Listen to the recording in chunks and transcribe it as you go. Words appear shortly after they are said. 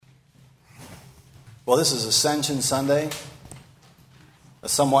Well, this is Ascension Sunday, a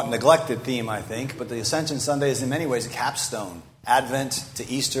somewhat neglected theme, I think, but the Ascension Sunday is in many ways a capstone. Advent to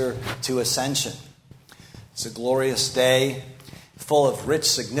Easter to Ascension. It's a glorious day full of rich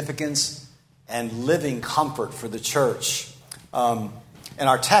significance and living comfort for the church. And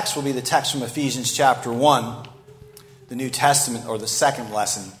our text will be the text from Ephesians chapter 1, the New Testament, or the second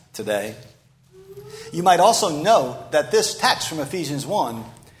lesson today. You might also note that this text from Ephesians 1,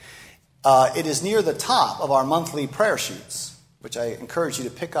 it is near the top of our monthly prayer sheets, which I encourage you to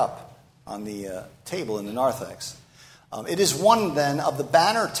pick up on the table in the narthex. It is one, then, of the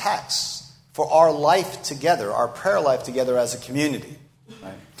banner texts for our life together, our prayer life together as a community.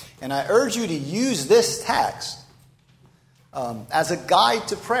 Right? And I urge you to use this text as a guide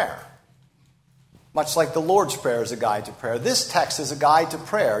to prayer. Much like the Lord's Prayer is a guide to prayer. This text is a guide to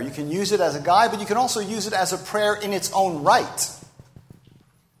prayer. You can use it as a guide, but you can also use it as a prayer in its own right.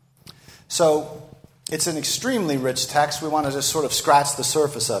 So, it's an extremely rich text. We want to just sort of scratch the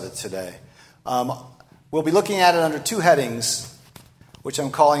surface of it today. We'll be looking at it under two headings, which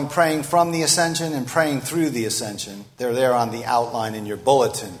I'm calling Praying from the Ascension and Praying through the Ascension. They're there on the outline in your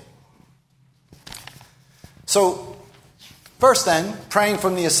bulletin. So, first then, praying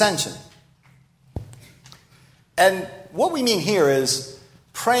from the Ascension. And what we mean here is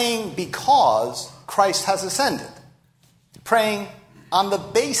praying because Christ has ascended. Praying on the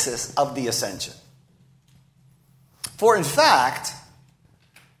basis of the ascension. For in fact,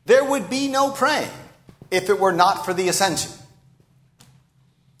 there would be no praying if it were not for the ascension.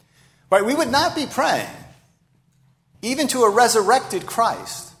 Right? We would not be praying even to a resurrected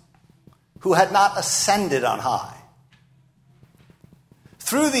Christ who had not ascended on high.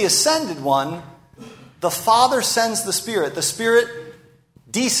 Through the ascended one, the Father sends the Spirit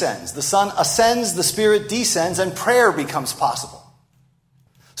descends, the Son ascends, the Spirit descends, and prayer becomes possible.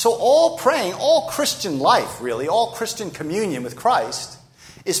 So all praying, all Christian life, really, all Christian communion with Christ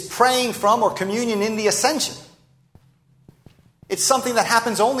is praying from or communion in the ascension. It's something that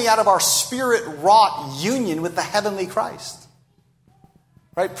happens only out of our Spirit-wrought union with the heavenly Christ.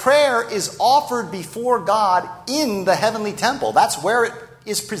 Right? Prayer is offered before God in the heavenly temple. That's where it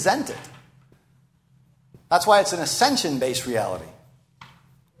is presented. That's why it's an ascension-based reality.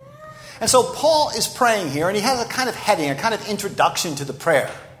 And so Paul is praying here, and he has a kind of heading, a kind of introduction to the prayer.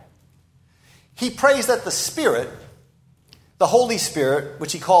 He prays that the Spirit, the Holy Spirit,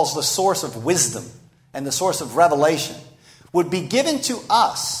 which he calls the source of wisdom and the source of revelation, would be given to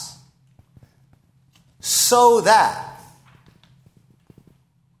us so that.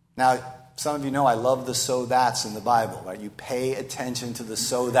 Now, some of you know I love the so that's in the Bible, right? You pay attention to the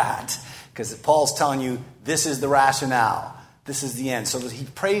so that, because Paul's telling you this is the rationale, this is the end. So that he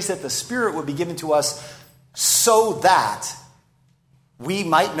prays that the Spirit would be given to us so that we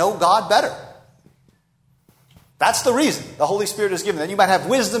might know God better. That's the reason the Holy Spirit is given, that you might have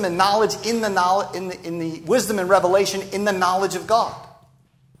wisdom and knowledge in the wisdom and revelation in the knowledge of God.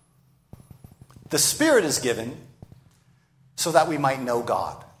 The Spirit is given so that we might know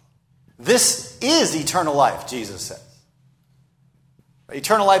God. This is eternal life, Jesus says.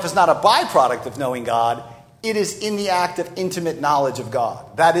 Eternal life is not a byproduct of knowing God. It is in the act of intimate knowledge of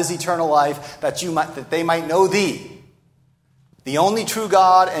God. That is eternal life, that they might know thee, the only true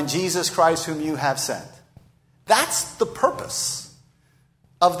God, and Jesus Christ whom you have sent. That's the purpose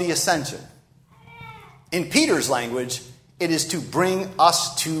of the ascension. In Peter's language, it is to bring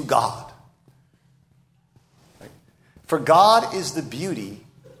us to God. For God is the beauty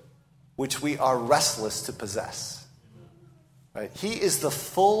which we are restless to possess. Right? He is the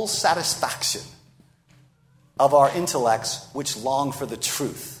full satisfaction of our intellects which long for the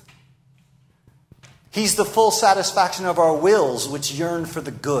truth. He's the full satisfaction of our wills which yearn for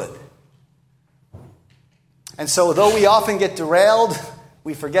the good. And so though we often get derailed,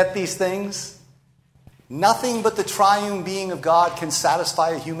 we forget these things, nothing but the triune being of God can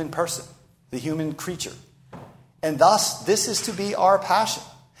satisfy a human person, the human creature. And thus, this is to be our passion.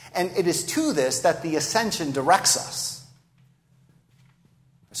 And it is to this that the ascension directs us.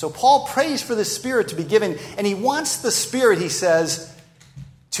 So Paul prays for the Spirit to be given, and he wants the Spirit, he says,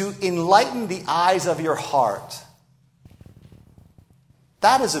 to enlighten the eyes of your heart.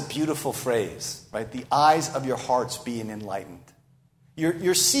 That is a beautiful phrase, right? The eyes of your hearts being enlightened.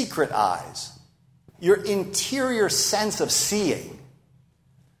 Your secret eyes, your interior sense of seeing,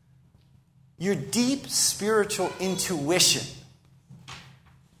 your deep spiritual intuition.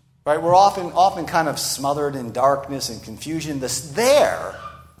 Right? We're often kind of smothered in darkness and confusion. There,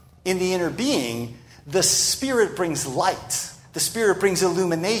 in the inner being, the Spirit brings light. The Spirit brings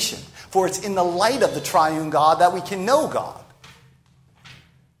illumination. For it's in the light of the triune God that we can know God.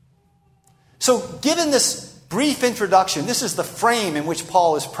 So given this brief introduction, this is the frame in which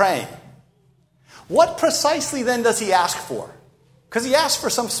Paul is praying. What precisely then does he ask for? Because he asks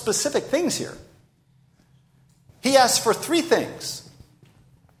for some specific things here. He asks for 3 things.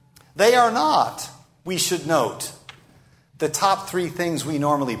 They are not, we should note, the top 3 things we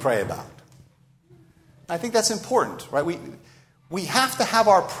normally pray about. I think that's important, right? We have to have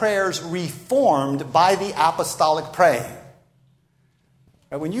our prayers reformed by the apostolic praying.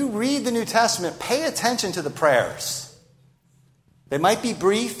 Right? When you read the New Testament, pay attention to the prayers. They might be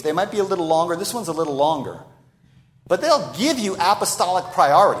brief, they might be a little longer. This one's a little longer. But they'll give you apostolic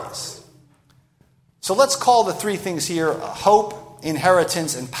priorities. So let's call the 3 things here hope,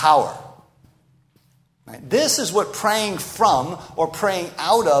 inheritance, and power. Right? This is what praying from or praying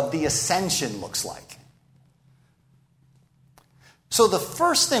out of the ascension looks like. So the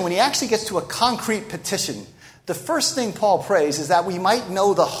first thing, when he actually gets to a concrete petition, the first thing Paul prays is that we might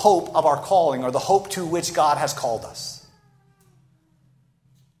know the hope of our calling, or the hope to which God has called us.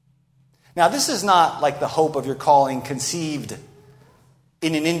 Now, this is not like the hope of your calling conceived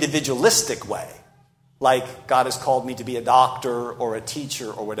in an individualistic way, like God has called me to be a doctor or a teacher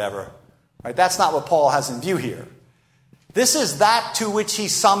or whatever. Right? That's not what Paul has in view here. This is that to which he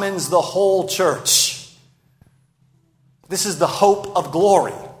summons the whole church. This is the hope of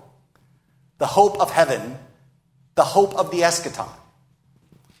glory, the hope of heaven, the hope of the eschaton.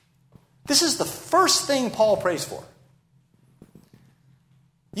 This is the first thing Paul prays for.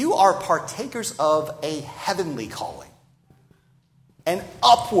 You are partakers of a heavenly calling, an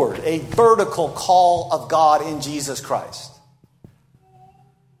upward, a vertical call of God in Jesus Christ.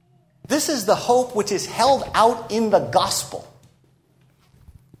 This is the hope which is held out in the gospel.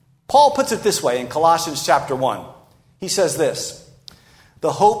 Paul puts it this way in Colossians chapter 1. He says this,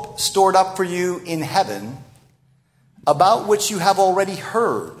 the hope stored up for you in heaven, about which you have already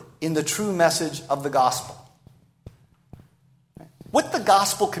heard in the true message of the gospel. What the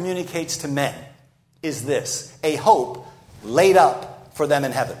gospel communicates to men is this, a hope laid up for them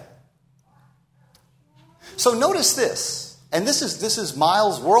in heaven. So notice this, and this is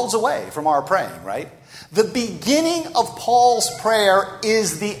miles, worlds away from our praying, right? The beginning of Paul's prayer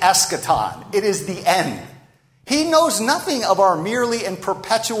is the eschaton. It is the end. He knows nothing of our merely and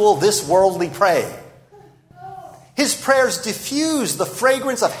perpetual this worldly praying. His prayers diffuse the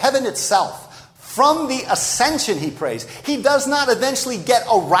fragrance of heaven itself. From the ascension he prays. He does not eventually get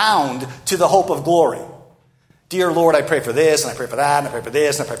around to the hope of glory. Dear Lord, I pray for this, and I pray for that, and I pray for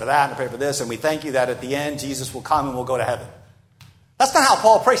this, and I pray for that, and I pray for this, and we thank you that at the end Jesus will come and we'll go to heaven. That's not how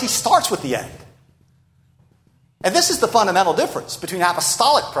Paul prays. He starts with the end. And this is the fundamental difference between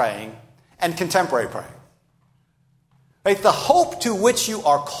apostolic praying and contemporary praying. Right? The hope to which you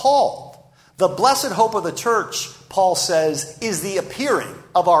are called, the blessed hope of the church, Paul says, is the appearing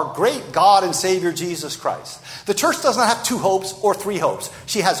of our great God and Savior Jesus Christ. The church does not have 2 hopes or 3 hopes.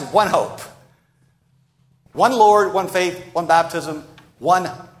 She has one hope. One Lord, one faith, one baptism, one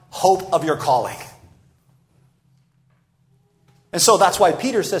hope of your calling. And so that's why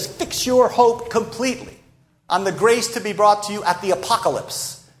Peter says, fix your hope completely on the grace to be brought to you at the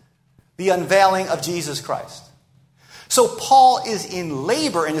apocalypse, the unveiling of Jesus Christ. So Paul is in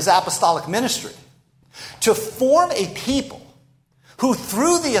labor in his apostolic ministry to form a people who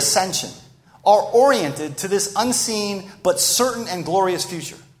through the ascension are oriented to this unseen but certain and glorious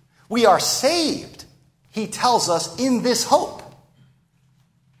future. We are saved, he tells us, in this hope.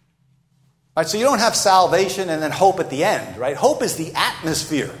 Right, so you don't have salvation and then hope at the end, right? Hope is the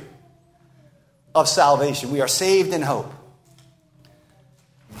atmosphere of salvation. We are saved in hope.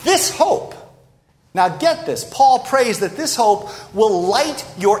 This hope, now get this, Paul prays that this hope will light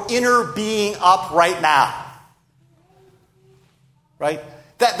your inner being up right now. Right?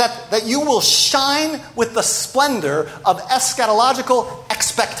 That you will shine with the splendor of eschatological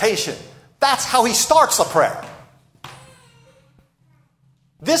expectation. That's how he starts a prayer.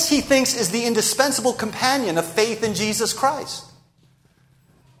 This, he thinks, is the indispensable companion of faith in Jesus Christ.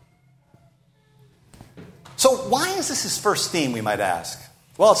 So why is this his first theme, we might ask?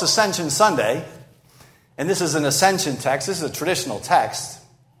 Well, it's Ascension Sunday, and this is an Ascension text. This is a traditional text.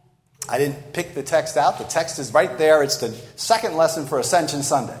 I didn't pick the text out. The text is right there. It's the second lesson for Ascension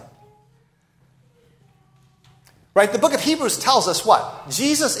Sunday. Right? The book of Hebrews tells us what?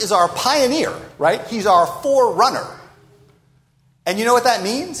 Jesus is our pioneer, right? He's our forerunner. And you know what that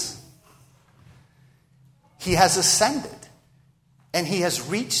means? He has ascended, and he has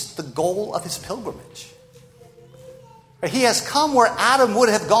reached the goal of his pilgrimage. He has come where Adam would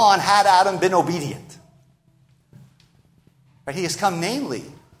have gone had Adam been obedient. He has come, namely,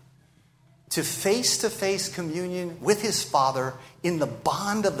 to face-to-face communion with his Father in the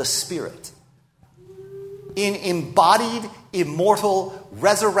bond of the Spirit, in embodied, immortal,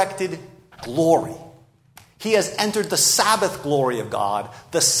 resurrected glory. He has entered the Sabbath glory of God,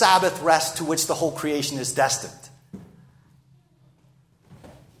 the Sabbath rest to which the whole creation is destined.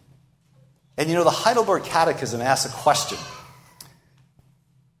 And the Heidelberg Catechism asks a question.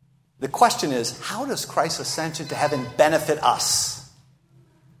 The question is, how does Christ's ascension to heaven benefit us?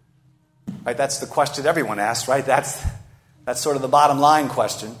 Right, that's the question everyone asks, right? That's sort of the bottom line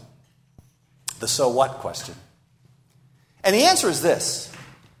question. The so what question. And the answer is this.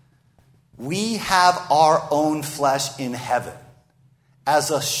 We have our own flesh in heaven as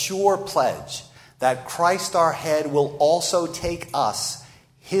a sure pledge that Christ our head will also take us,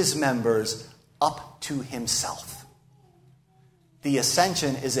 his members, up to himself. The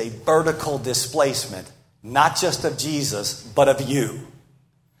ascension is a vertical displacement, not just of Jesus, but of you.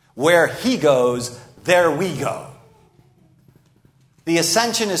 Where he goes, there we go. The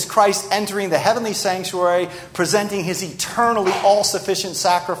ascension is Christ entering the heavenly sanctuary, presenting his eternally all-sufficient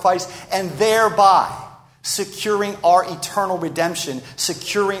sacrifice, and thereby securing our eternal redemption,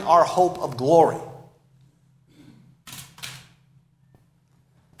 securing our hope of glory.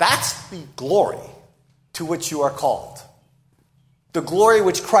 That's the glory to which you are called. The glory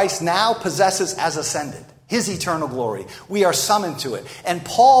which Christ now possesses as ascended. His eternal glory. We are summoned to it. And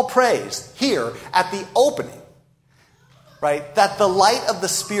Paul prays here at the opening, right, that the light of the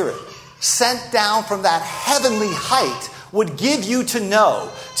Spirit sent down from that heavenly height would give you to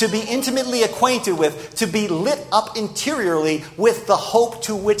know, to be intimately acquainted with, to be lit up interiorly with the hope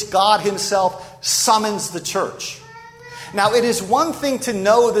to which God himself summons the church. Now, it is one thing to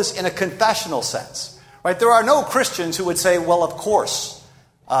know this in a confessional sense, right? There are no Christians who would say, well, of course,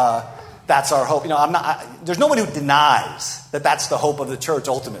 that's our hope. There's nobody who denies that that's the hope of the church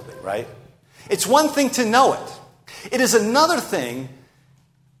ultimately, right? It's one thing to know it. It is another thing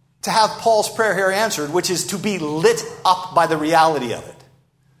to have Paul's prayer here answered, which is to be lit up by the reality of it,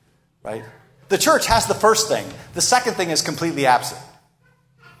 right? The church has the first thing. The second thing is completely absent.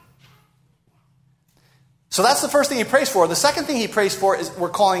 So that's the first thing he prays for. The second thing he prays for is we're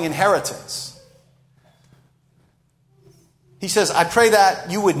calling inheritance. He says, I pray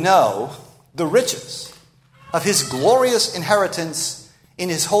that you would know the riches of his glorious inheritance in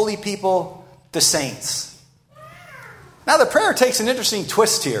his holy people, the saints. Now the prayer takes an interesting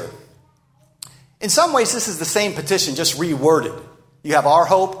twist here. In some ways, this is the same petition, just reworded. You have our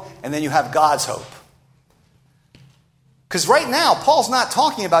hope, and then you have God's hope. Because right now, Paul's not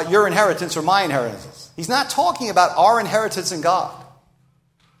talking about your inheritance or my inheritance. He's not talking about our inheritance in God.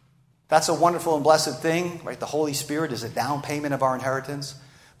 That's a wonderful and blessed thing, right? The Holy Spirit is a down payment of our inheritance.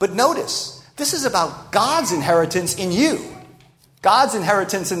 But notice, this is about God's inheritance in you. God's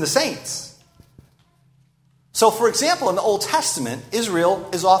inheritance in the saints. So, for example, in the Old Testament, Israel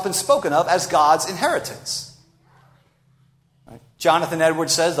is often spoken of as God's inheritance. Right? Jonathan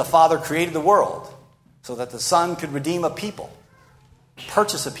Edwards says the Father created the world so that the Son could redeem a people,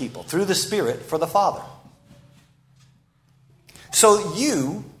 purchase a people through the Spirit for the Father. So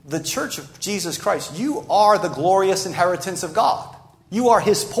you, the church of Jesus Christ, you are the glorious inheritance of God. You are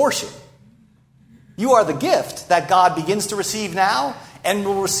his portion. You are the gift that God begins to receive now and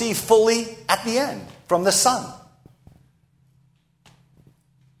will receive fully at the end from the Son.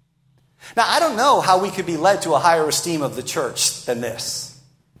 Now, I don't know how we could be led to a higher esteem of the church than this.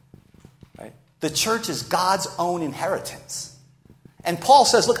 Right? The church is God's own inheritance. And Paul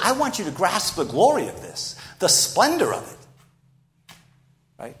says, look, I want you to grasp the glory of this, the splendor of it.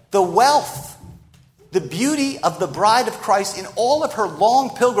 Right? The wealth, the beauty of the bride of Christ in all of her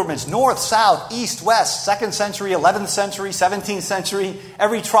long pilgrimage, north, south, east, west, 2nd century, 11th century, 17th century,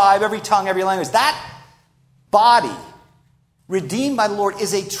 every tribe, every tongue, every language. That body, redeemed by the Lord,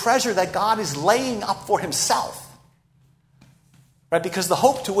 is a treasure that God is laying up for himself. Right? Because the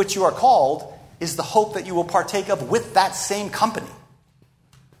hope to which you are called is the hope that you will partake of with that same company.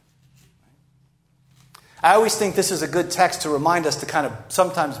 I always think this is a good text to remind us to kind of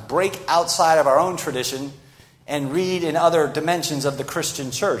sometimes break outside of our own tradition and read in other dimensions of the Christian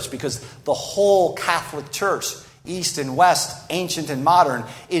church, because the whole Catholic Church, East and West, ancient and modern,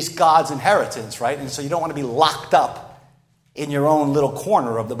 is God's inheritance, right? And so you don't want to be locked up in your own little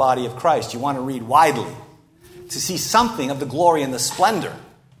corner of the body of Christ. You want to read widely to see something of the glory and the splendor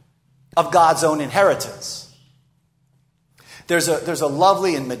of God's own inheritance. There's a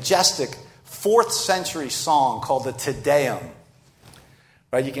lovely and majestic 4th century song called the Te Deum.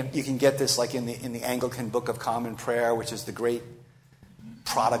 Right? You can get this like in the Anglican Book of Common Prayer, which is the great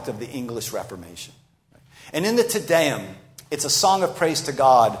product of the English Reformation. And in the Te Deum, it's a song of praise to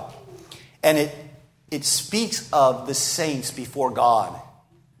God, and it speaks of the saints before God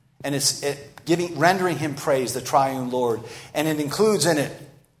And it's rendering him praise, the triune Lord. And it includes in it,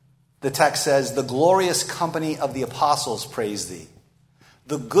 the text says, the glorious company of the apostles praise thee.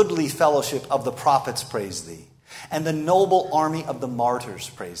 The goodly fellowship of the prophets praise thee. And the noble army of the martyrs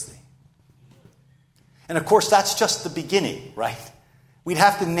praise thee. And of course, that's just the beginning, right? We'd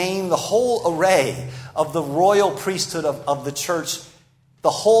have to name the whole array of the royal priesthood of the church, the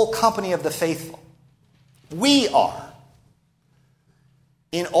whole company of the faithful. We are,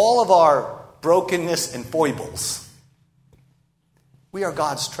 in all of our brokenness and foibles, we are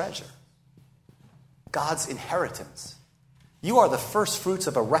God's treasure, God's inheritance. You are the first fruits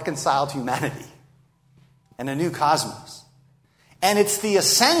of a reconciled humanity and a new cosmos. And it's the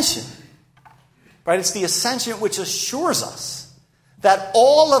ascension, right? It's the ascension which assures us that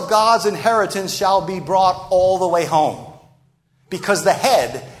all of God's inheritance shall be brought all the way home. Because the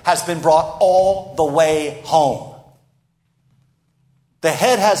head has been brought all the way home. The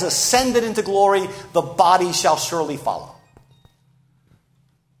head has ascended into glory, the body shall surely follow.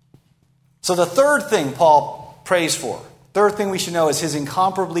 So the third thing Paul prays for, third thing we should know is his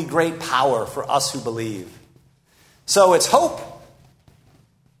incomparably great power for us who believe. So it's hope,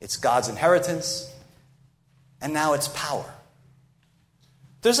 it's God's inheritance, and now it's power.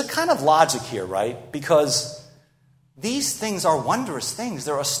 There's a kind of logic here, right? Because these things are wondrous things.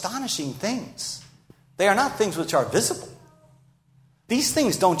 They're astonishing things. They are not things which are visible. These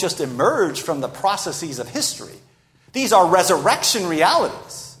things don't just emerge from the processes of history. These are resurrection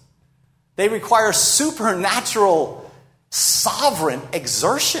realities. They require supernatural, sovereign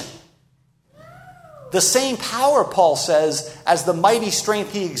exertion. The same power, Paul says, as the mighty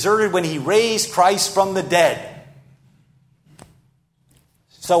strength he exerted when he raised Christ from the dead.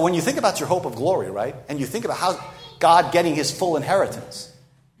 So when you think about your hope of glory, right, and you think about how God getting his full inheritance,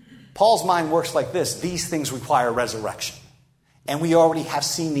 Paul's mind works like this. These things require resurrection. And we already have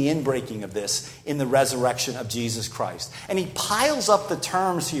seen the inbreaking of this in the resurrection of Jesus Christ. And he piles up the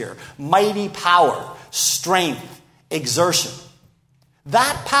terms here. Mighty power, strength, exertion.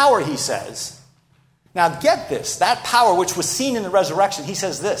 That power, he says, now get this, that power which was seen in the resurrection, he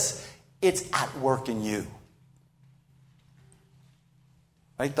says this, it's at work in you.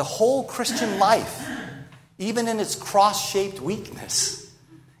 Right? The whole Christian life, even in its cross-shaped weakness,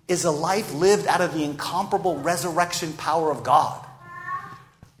 is a life lived out of the incomparable resurrection power of God.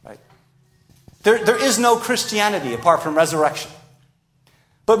 Right? There is no Christianity apart from resurrection.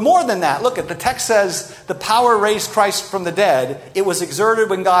 But more than that, look at the text says the power raised Christ from the dead. It was exerted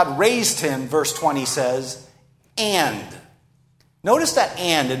when God raised him, verse 20 says, and. Notice that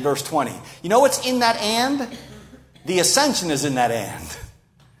and in verse 20. You know what's in that and? The ascension is in that and.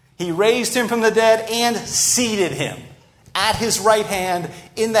 He raised him from the dead and seated him at his right hand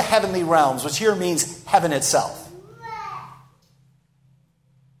in the heavenly realms, which here means heaven itself.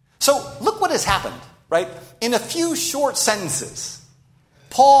 So look what has happened, right? In a few short sentences,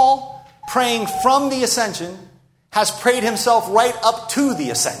 Paul, praying from the ascension, has prayed himself right up to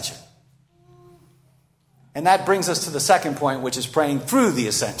the ascension. And that brings us to the second point, which is praying through the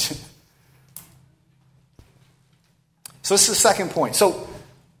ascension. So this is the second point. So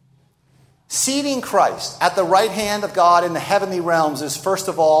seating Christ at the right hand of God in the heavenly realms is, first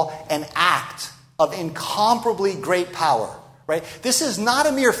of all, an act of incomparably great power. Right? This is not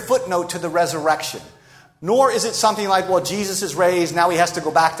a mere footnote to the resurrection. Nor is it something like, well, Jesus is raised, now he has to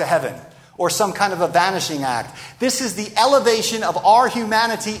go back to heaven. Or some kind of a vanishing act. This is the elevation of our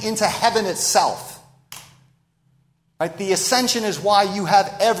humanity into heaven itself. Right? The ascension is why you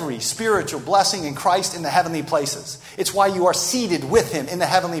have every spiritual blessing in Christ in the heavenly places. It's why you are seated with him in the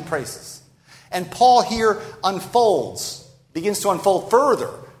heavenly places. And Paul here begins to unfold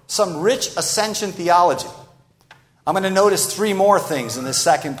further, some rich ascension theology. I'm going to notice three more things in this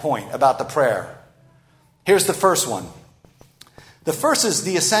second point about the prayer. Here's the first one. The first is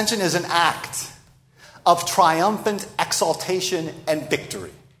the ascension is an act of triumphant exaltation and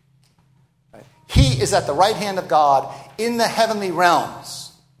victory. Right? He is at the right hand of God in the heavenly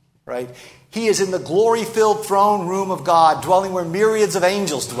realms. Right? He is in the glory-filled throne room of God, dwelling where myriads of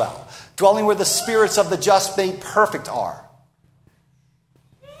angels dwell. Dwelling where the spirits of the just made perfect are.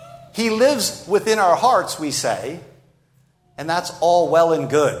 He lives within our hearts, we say, and that's all well and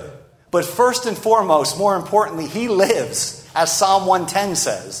good. But first and foremost, more importantly, he lives, as Psalm 110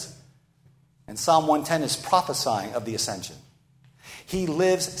 says. And Psalm 110 is prophesying of the ascension. He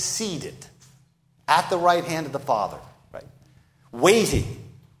lives seated at the right hand of the Father, right? Waiting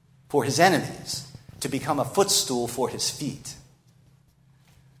for his enemies to become a footstool for his feet.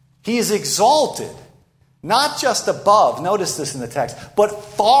 He is exalted, not just above, notice this in the text, but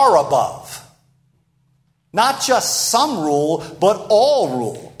far above. Not just some rule, but all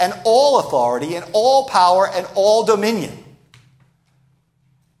rule and all authority and all power and all dominion.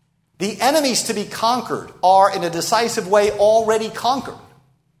 The enemies to be conquered are, in a decisive way, already conquered.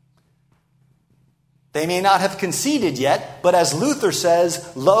 They may not have conceded yet, but as Luther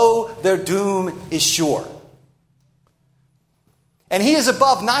says, lo, their doom is sure. And he is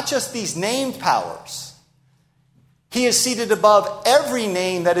above not just these named powers. He is seated above every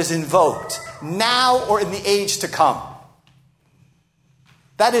name that is invoked, now or in the age to come.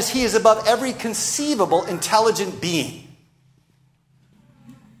 That is, he is above every conceivable intelligent being.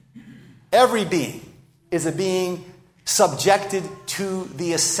 Every being is a being subjected to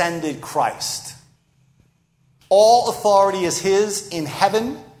the ascended Christ. All authority is his in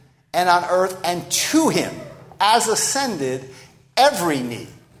heaven and on earth, and to him, as ascended, every knee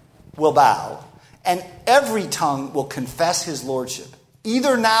will bow, and every tongue will confess his lordship,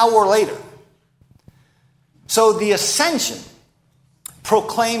 either now or later. So the ascension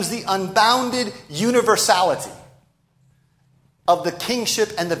proclaims the unbounded universality of the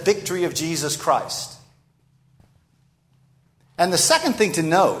kingship and the victory of Jesus Christ. And the second thing to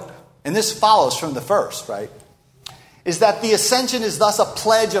note, and this follows from the first, right, is that the ascension is thus a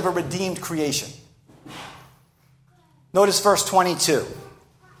pledge of a redeemed creation. Notice verse 22.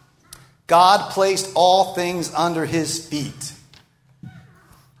 God placed all things under his feet.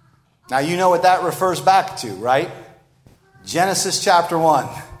 Now you know what that refers back to, right? Genesis chapter 1.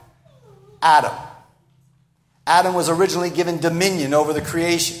 Adam. Adam was originally given dominion over the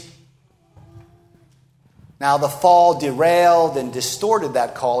creation. Now the fall derailed and distorted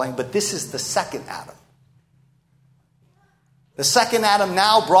that calling, but this is the second Adam. The second Adam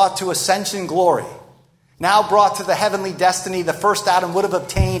now brought to ascension glory, now brought to the heavenly destiny the first Adam would have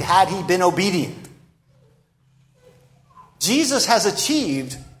obtained had he been obedient. Jesus has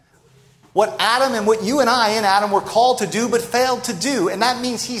achieved what Adam and what you and I in Adam were called to do but failed to do, and that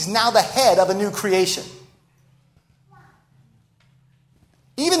means he's now the head of a new creation.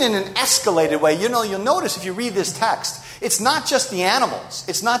 Even in an escalated way, you'll notice if you read this text, it's not just the animals,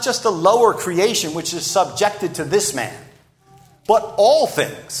 it's not just the lower creation which is subjected to this man, but all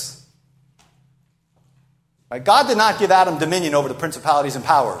things. Right? God did not give Adam dominion over the principalities and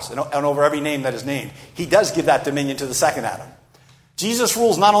powers and over every name that is named. He does give that dominion to the second Adam. Jesus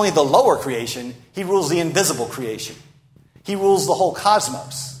rules not only the lower creation, he rules the invisible creation. He rules the whole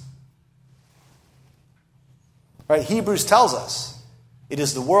cosmos. Right? Hebrews tells us it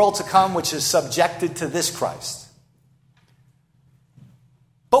is the world to come which is subjected to this Christ.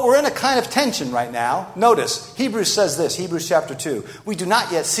 But we're in a kind of tension right now. Notice, Hebrews says this, Hebrews chapter 2. We do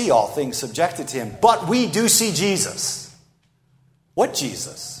not yet see all things subjected to him, but we do see Jesus. What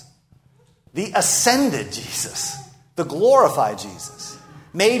Jesus? The ascended Jesus. The glorified Jesus.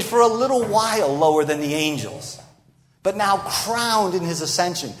 Made for a little while lower than the angels, but now crowned in his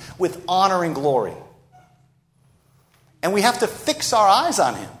ascension with honor and glory. And we have to fix our eyes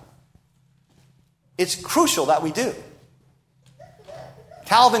on him. It's crucial that we do.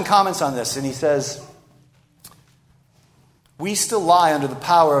 Calvin comments on this and he says, we still lie under the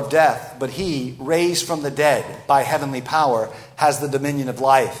power of death, but he, raised from the dead by heavenly power, has the dominion of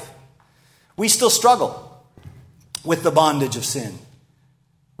life. We still struggle with the bondage of sin.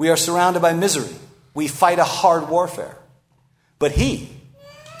 We are surrounded by misery. We fight a hard warfare. But he,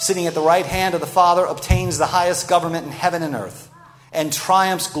 sitting at the right hand of the Father, obtains the highest government in heaven and earth, and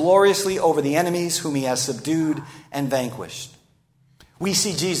triumphs gloriously over the enemies whom he has subdued and vanquished. We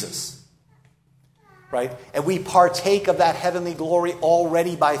see Jesus, right? And we partake of that heavenly glory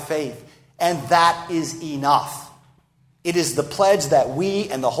already by faith, and that is enough. It is the pledge that we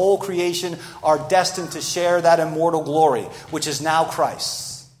and the whole creation are destined to share that immortal glory, which is now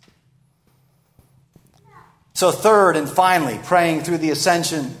Christ's. So third and finally, praying through the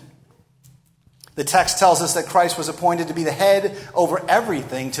ascension, the text tells us that Christ was appointed to be the head over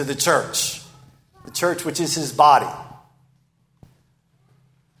everything to the church which is his body.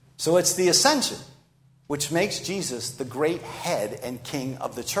 So it's the ascension which makes Jesus the great head and king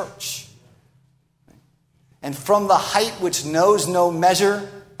of the church. And from the height which knows no measure,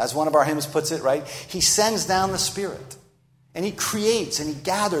 as one of our hymns puts it, right, he sends down the Spirit. And he creates and he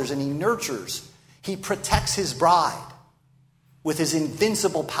gathers and he nurtures. He protects his bride with his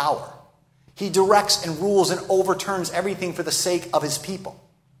invincible power. He directs and rules and overturns everything for the sake of his people.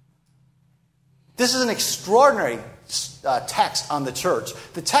 This is an extraordinary text on the church.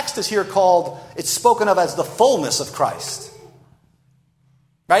 The text is here called, it's spoken of as the fullness of Christ.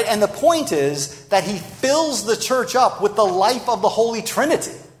 Right? And the point is that he fills the church up with the life of the Holy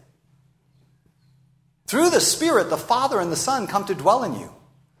Trinity. Through the Spirit, the Father and the Son come to dwell in you.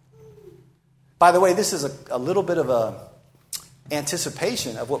 By the way, this is a little bit of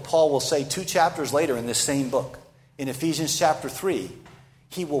anticipation of what Paul will say 2 chapters later in this same book. In Ephesians chapter 3,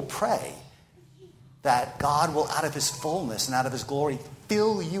 he will pray that God will, out of his fullness and out of his glory,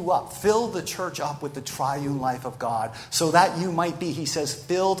 fill you up, fill the church up with the triune life of God, so that you might be, he says,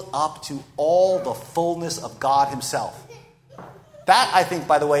 filled up to all the fullness of God himself. That, I think,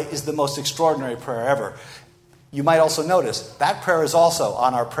 by the way, is the most extraordinary prayer ever. You might also notice that prayer is also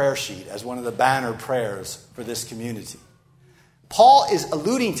on our prayer sheet as one of the banner prayers for this community. Paul is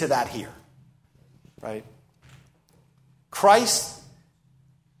alluding to that here, right? Christ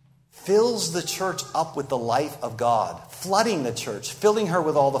fills the church up with the life of God, flooding the church, filling her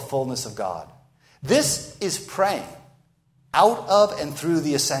with all the fullness of God. This is praying out of and through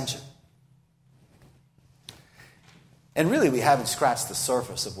the ascension. And really, we haven't scratched the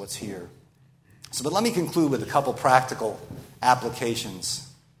surface of what's here. But let me conclude with a couple practical applications.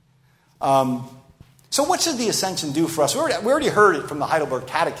 So what should the ascension do for us? We already heard it from the Heidelberg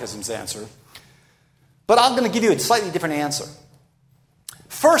Catechism's answer. But I'm going to give you a slightly different answer.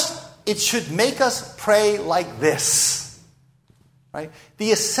 First, it should make us pray like this. Right?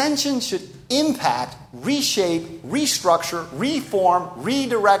 The ascension should impact, reshape, restructure, reform,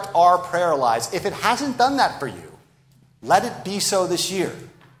 redirect our prayer lives. If it hasn't done that for you, let it be so this year.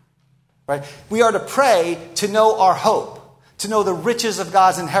 Right? We are to pray to know our hope, to know the riches of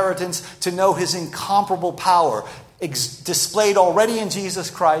God's inheritance, to know his incomparable power, displayed already in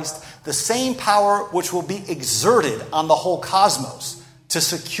Jesus Christ, the same power which will be exerted on the whole cosmos to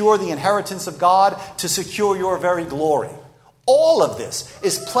secure the inheritance of God, to secure your very glory. All of this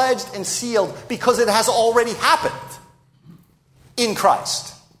is pledged and sealed because it has already happened in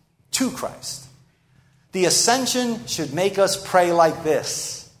Christ, to Christ. The ascension should make us pray like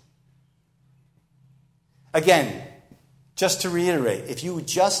this. Again, just to reiterate, if you would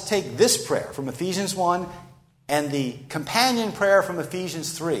just take this prayer from Ephesians 1 and the companion prayer from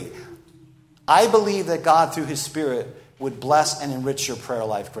Ephesians 3, I believe that God, through his Spirit, would bless and enrich your prayer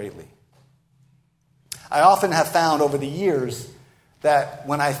life greatly. I often have found over the years that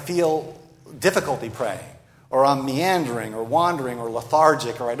when I feel difficulty praying, or I'm meandering, or wandering, or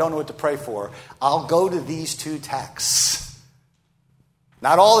lethargic, or I don't know what to pray for, I'll go to these 2 texts.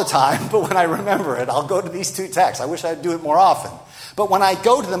 Not all the time, but when I remember it, I'll go to these 2 texts. I wish I'd do it more often. But when I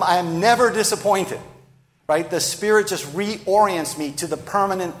go to them, I am never disappointed. Right? The Spirit just reorients me to the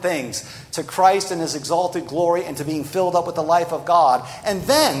permanent things, to Christ and his exalted glory, and to being filled up with the life of God. And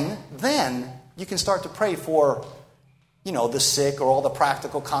then you can start to pray for, the sick or all the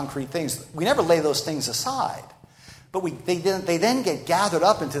practical, concrete things. We never lay those things aside. But they then get gathered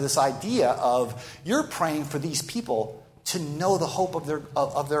up into this idea of you're praying for these people to know the hope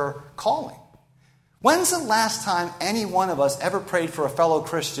of their calling. When's the last time any one of us ever prayed for a fellow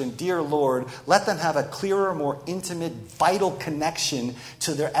Christian, dear Lord, let them have a clearer, more intimate, vital connection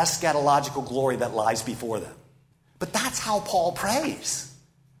to their eschatological glory that lies before them? But that's how Paul prays.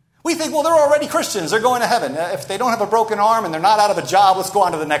 We think, well, they're already Christians. They're going to heaven. If they don't have a broken arm and they're not out of a job, let's go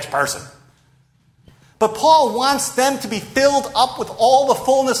on to the next person. But Paul wants them to be filled up with all the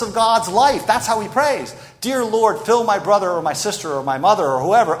fullness of God's life. That's how he prays. Dear Lord, fill my brother or my sister or my mother or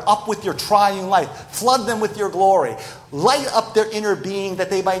whoever up with your triune life. Flood them with your glory. Light up their inner being that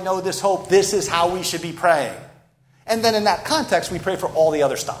they might know this hope. This is how we should be praying. And then in that context, we pray for all the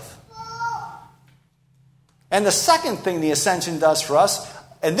other stuff. And the second thing the ascension does for us,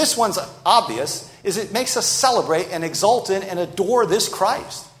 and this one's obvious, is it makes us celebrate and exult in and adore this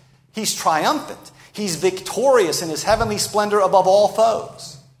Christ. He's triumphant. He's victorious in his heavenly splendor above all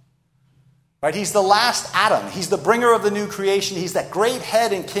foes. Right? He's the last Adam. He's the bringer of the new creation. He's that great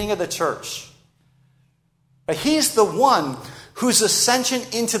head and king of the church. But he's the one whose ascension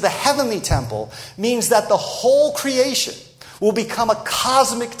into the heavenly temple means that the whole creation will become a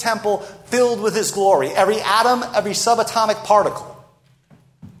cosmic temple filled with his glory. Every atom, every subatomic particle.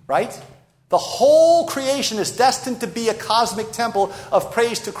 Right? The whole creation is destined to be a cosmic temple of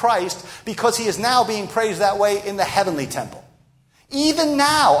praise to Christ because he is now being praised that way in the heavenly temple. Even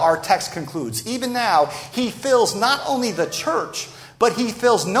now, our text concludes, even now, he fills not only the church, but he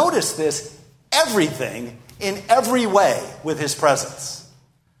fills, notice this, everything in every way with his presence.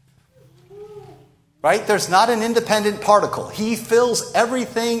 Right? There's not an independent particle. He fills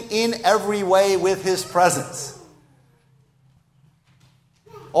everything in every way with his presence.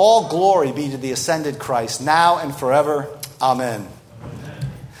 All glory be to the ascended Christ, now and forever. Amen.